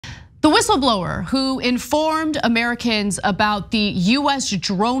The whistleblower who informed Americans about the US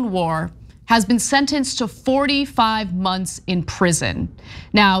drone war has been sentenced to 45 months in prison.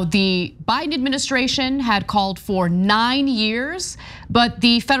 Now, the Biden administration had called for 9 years, but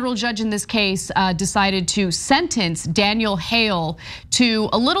the federal judge in this case decided to sentence Daniel Hale to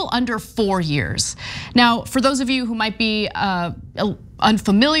a little under 4 years. Now, for those of you who might be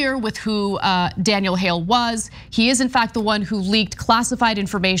unfamiliar with who Daniel Hale was, he is in fact the one who leaked classified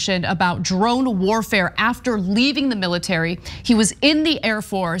information about drone warfare after leaving the military. He was in the Air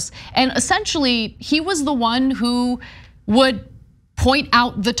Force, and essentially he was the one who would point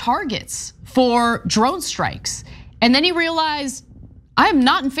out the targets for drone strikes. And then he realized, I am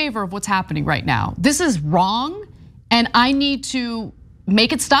not in favor of what's happening right now. This is wrong, and I need to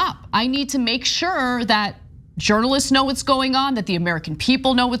make it stop. I need to make sure that journalists know what's going on, that the American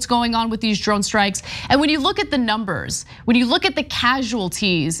people know what's going on with these drone strikes. And when you look at the numbers, when you look at the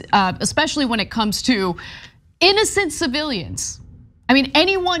casualties, especially when it comes to innocent civilians, I mean,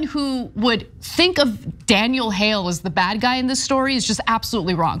 anyone who would think of Daniel Hale as the bad guy in this story is just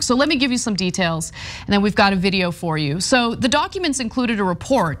absolutely wrong. So let me give you some details, and then we've got a video for you. So the documents included a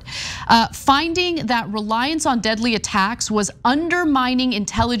report finding that reliance on deadly attacks was undermining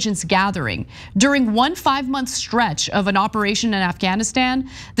intelligence gathering. During one 5-month stretch of an operation in Afghanistan,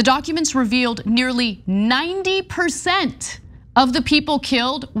 the documents revealed nearly 90% of the people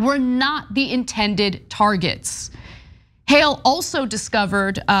killed were not the intended targets. Hale also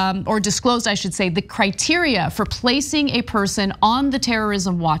discovered, or disclosed, I should say, the criteria for placing a person on the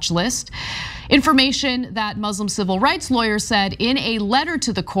terrorism watch list. Information that Muslim civil rights lawyers said in a letter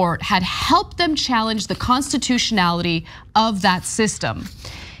to the court had helped them challenge the constitutionality of that system.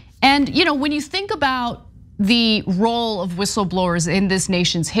 And when you think about the role of whistleblowers in this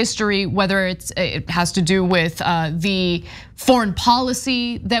nation's history, whether it has to do with the foreign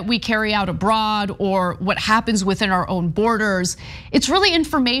policy that we carry out abroad or what happens within our own borders, it's really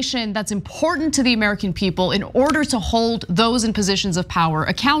information that's important to the American people in order to hold those in positions of power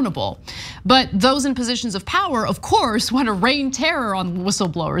accountable. But those in positions of power, of course, want to rain terror on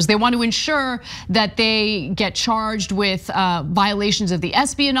whistleblowers. They want to ensure that they get charged with violations of the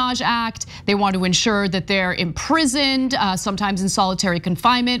Espionage Act. They want to ensure that they're imprisoned, sometimes in solitary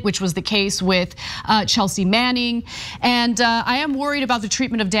confinement, which was the case with Chelsea Manning. And I am worried about the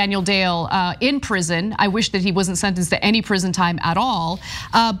treatment of Daniel Hale in prison. I wish that he wasn't sentenced to any prison time at all.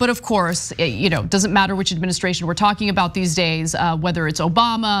 But of course, doesn't matter which administration we're talking about these days, whether it's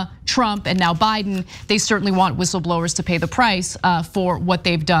Obama, Trump, and now Biden, they certainly want whistleblowers to pay the price for what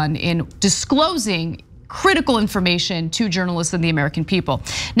they've done in disclosing critical information to journalists and the American people.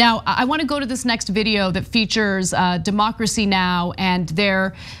 Now, I want to go to this next video that features Democracy Now! And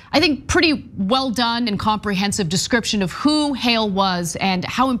their, I think, pretty well done and comprehensive description of who Hale was and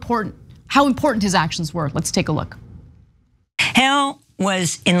how important his actions were. Let's take a look. Hale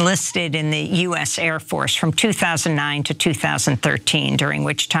was enlisted in the US Air Force from 2009 to 2013, during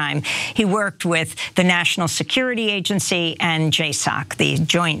which time he worked with the National Security Agency and JSOC, the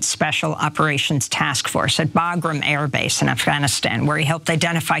Joint Special Operations Task Force at Bagram Air Base in Afghanistan, where he helped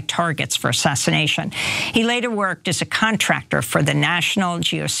identify targets for assassination. He later worked as a contractor for the National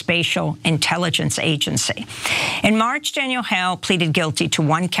Geospatial Intelligence Agency. In March, Daniel Hale pleaded guilty to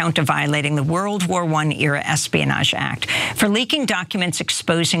one count of violating the World War I era Espionage Act for leaking documents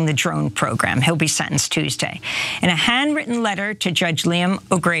exposing the drone program. He'll be sentenced Tuesday. In a handwritten letter to Judge Liam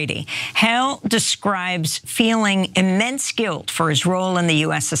O'Grady, Hale describes feeling immense guilt for his role in the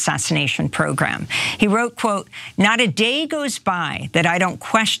US assassination program. He wrote, quote, "Not a day goes by that I don't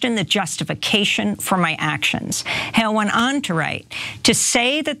question the justification for my actions." Hale went on to write, "To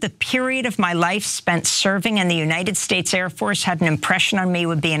say that the period of my life spent serving in the United States Air Force had an impression on me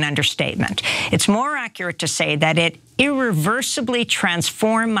would be an understatement. It's more accurate to say that it irreversibly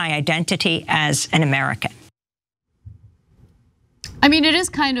transform my identity as an American." I mean, it is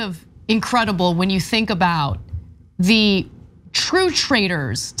kind of incredible when you think about the true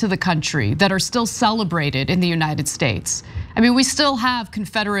traitors to the country that are still celebrated in the United States. I mean, we still have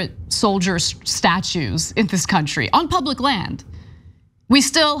Confederate soldier statues in this country on public land. We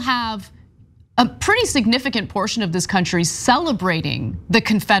still have a pretty significant portion of this country celebrating the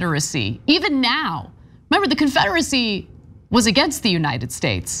Confederacy, even now. Remember, the Confederacy was against the United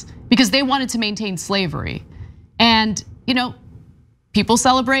States because they wanted to maintain slavery. And people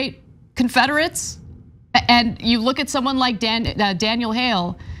celebrate Confederates, and you look at someone like Daniel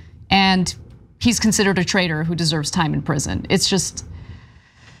Hale, and he's considered a traitor who deserves time in prison. It's just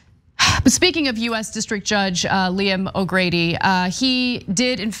But speaking of US District Judge Liam O'Grady, he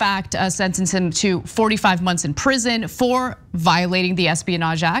did in fact sentence him to 45 months in prison for violating the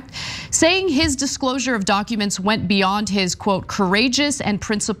Espionage Act, saying his disclosure of documents went beyond his, quote, courageous and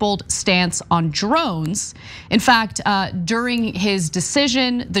principled stance on drones. In fact, during his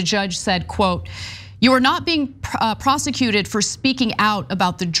decision, the judge said, quote, "You are not being prosecuted for speaking out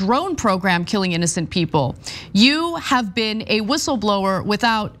about the drone program killing innocent people. You have been a whistleblower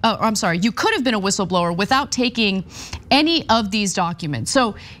without, you could have been a whistleblower without taking any of these documents."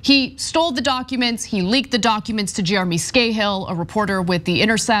 So he stole the documents, he leaked the documents to Jeremy Scahill, a reporter with The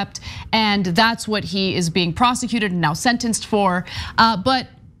Intercept, and that's what he is being prosecuted and now sentenced for. But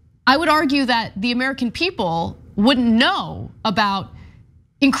I would argue that the American people wouldn't know about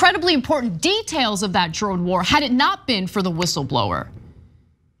incredibly important details of that drone war had it not been for the whistleblower.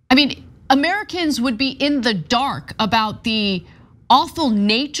 I mean, Americans would be in the dark about the awful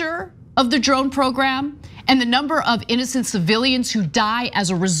nature of the drone program and the number of innocent civilians who die as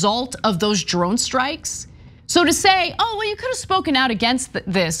a result of those drone strikes. So to say, oh, well, you could have spoken out against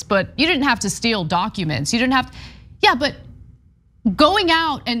this, but you didn't have to steal documents. You didn't have to, yeah, but going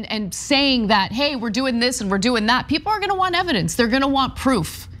out and saying that, hey, we're doing this and we're doing that, people are gonna want evidence, they're gonna want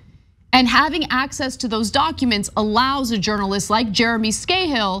proof. And having access to those documents allows a journalist like Jeremy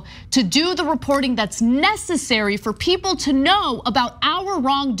Scahill to do the reporting that's necessary for people to know about our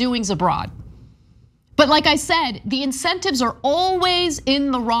wrongdoings abroad. But like I said, the incentives are always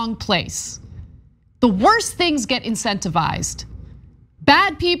in the wrong place. The worst things get incentivized.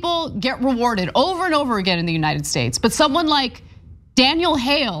 Bad people get rewarded over and over again in the United States. But someone like Daniel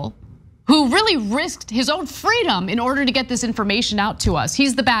Hale, who really risked his own freedom in order to get this information out to us.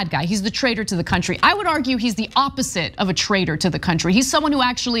 He's the bad guy, he's the traitor to the country. I would argue he's the opposite of a traitor to the country. He's someone who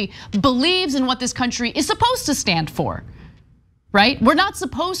actually believes in what this country is supposed to stand for, right? We're not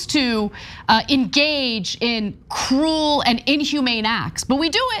supposed to engage in cruel and inhumane acts, but we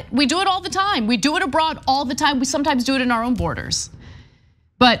do it all the time. We do it abroad all the time. We sometimes do it in our own borders.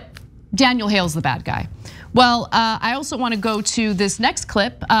 But Daniel Hale's the bad guy. Well, I also want to go to this next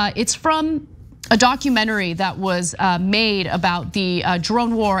clip. It's from a documentary that was made about the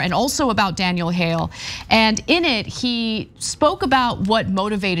drone war and also about Daniel Hale. And in it, he spoke about what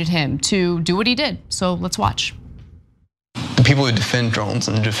motivated him to do what he did. So let's watch. The people who defend drones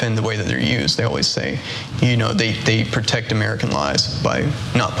and defend the way that they're used, they always say, they protect American lives by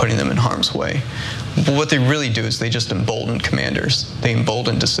not putting them in harm's way. But what they really do is they just embolden commanders. They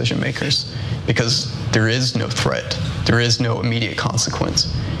embolden decision makers because there is no threat. There is no immediate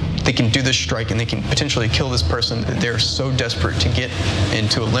consequence. They can do this strike and they can potentially kill this person that they're so desperate to get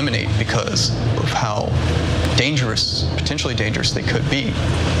and to eliminate because of how dangerous, potentially dangerous they could be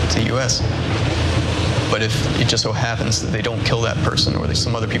to the US. But if it just so happens that they don't kill that person or that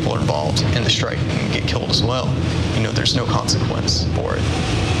some other people are involved in the strike and get killed as well, there's no consequence for it.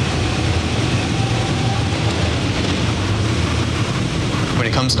 When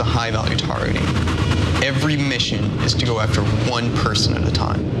it comes to high value targeting, every mission is to go after one person at a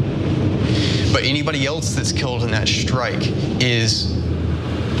time. But anybody else that's killed in that strike is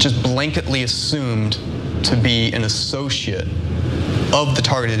just blanketly assumed to be an associate of the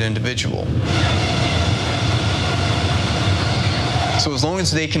targeted individual. So as long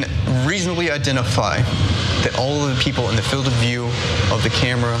as they can reasonably identify that all of the people in the field of view of the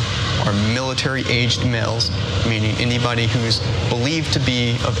camera are military-aged males, meaning anybody who's believed to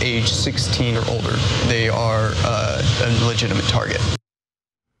be of age 16 or older, they are a legitimate target.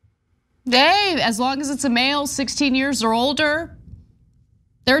 Hey, as long as it's a male, 16 years or older,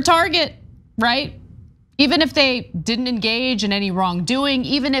 they're a target, right? Even if they didn't engage in any wrongdoing,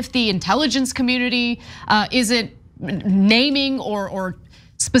 even if the intelligence community isn't naming or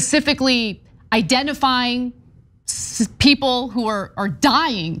specifically identifying people who are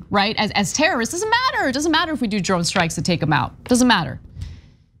dying, right, as terrorists, doesn't matter. It doesn't matter if we do drone strikes to take them out. Doesn't matter.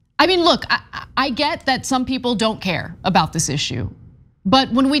 I mean, look, I get that some people don't care about this issue,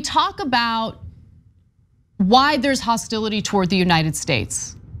 but when we talk about why there's hostility toward the United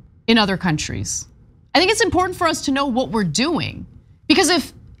States in other countries, I think it's important for us to know what we're doing. Because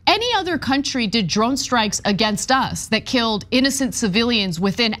if any other country did drone strikes against us that killed innocent civilians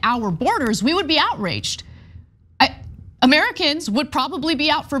within our borders, we would be outraged. Americans would probably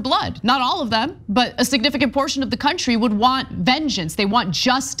be out for blood. Not all of them, but a significant portion of the country would want vengeance. They want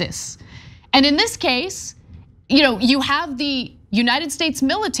justice. And in this case, you have the United States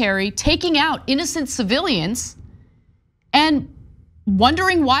military taking out innocent civilians and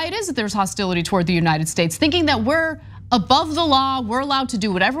wondering why it is that there's hostility toward the United States, thinking that we're above the law, we're allowed to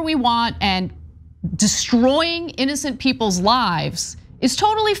do whatever we want, and destroying innocent people's lives It's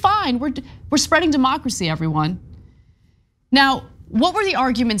totally fine. We're spreading democracy, everyone. Now, what were the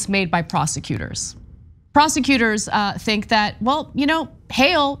arguments made by prosecutors? Prosecutors think that, well,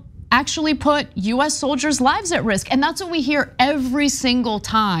 Hale actually put US soldiers' lives at risk. And that's what we hear every single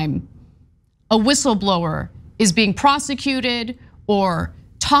time a whistleblower is being prosecuted or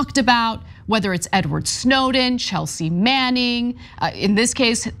talked about, whether it's Edward Snowden, Chelsea Manning, in this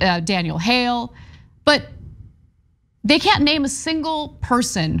case, Daniel Hale. But they can't name a single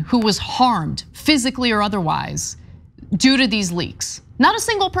person who was harmed physically or otherwise due to these leaks. Not a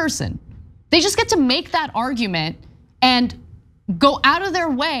single person. They just get to make that argument and go out of their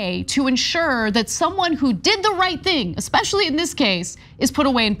way to ensure that someone who did the right thing, especially in this case, is put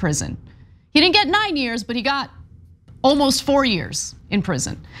away in prison. He didn't get 9 years, but he got almost 4 years in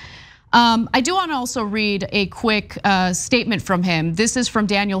prison. I do want to also read a quick statement from him. This is from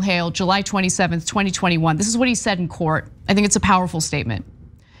Daniel Hale, July 27th, 2021. This is what he said in court. I think it's a powerful statement.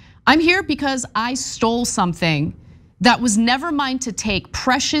 I'm here because I stole something that was never mine to take,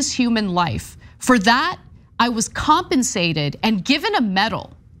 precious human life. For that, I was compensated and given a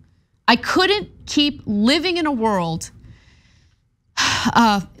medal. I couldn't keep living in a world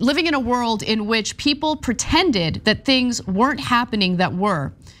in which people pretended that things weren't happening that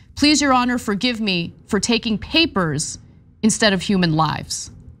were. Please, Your Honor, forgive me for taking papers instead of human lives.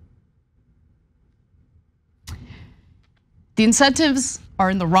 The incentives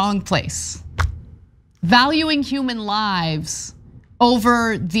are in the wrong place. Valuing human lives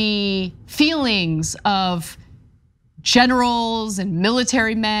over the feelings of generals and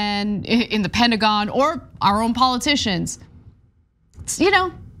military men in the Pentagon or our own politicians. It's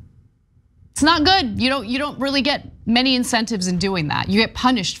not good. You don't really get many incentives in doing that. You get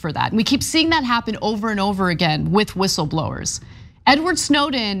punished for that. And we keep seeing that happen over and over again with whistleblowers. Edward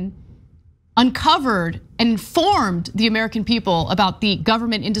Snowden uncovered and informed the American people about the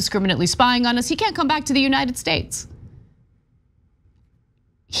government indiscriminately spying on us. He can't come back to the United States.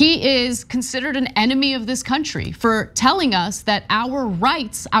 He is considered an enemy of this country for telling us that our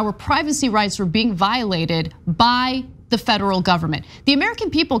rights, our privacy rights, were being violated by the federal government. The American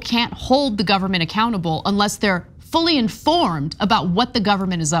people can't hold the government accountable unless they're fully informed about what the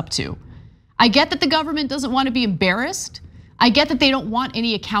government is up to. I get that the government doesn't want to be embarrassed. I get that they don't want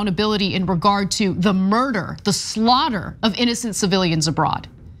any accountability in regard to the murder, the slaughter of innocent civilians abroad.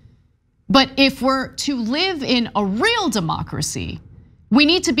 But if we're to live in a real democracy, we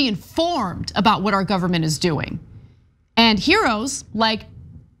need to be informed about what our government is doing. And heroes like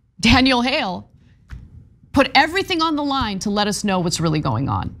Daniel Hale put everything on the line to let us know what's really going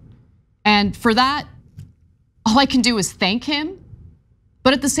on. And for that, all I can do is thank him,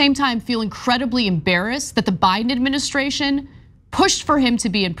 but at the same time feel incredibly embarrassed that the Biden administration pushed for him to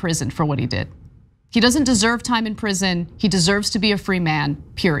be in prison for what he did. He doesn't deserve time in prison. He deserves to be a free man,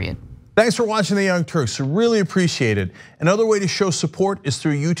 period. Thanks for watching The Young Turks, really appreciate it. Another way to show support is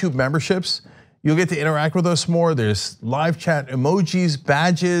through YouTube memberships. You'll get to interact with us more. There's live chat emojis,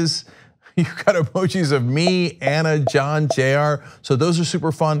 badges. You've got emojis of me, Anna, John, JR. So those are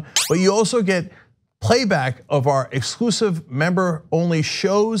super fun. But you also get playback of our exclusive member-only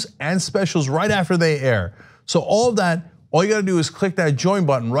shows and specials right after they air. So all of that, all you gotta do is click that join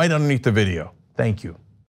button right underneath the video. Thank you.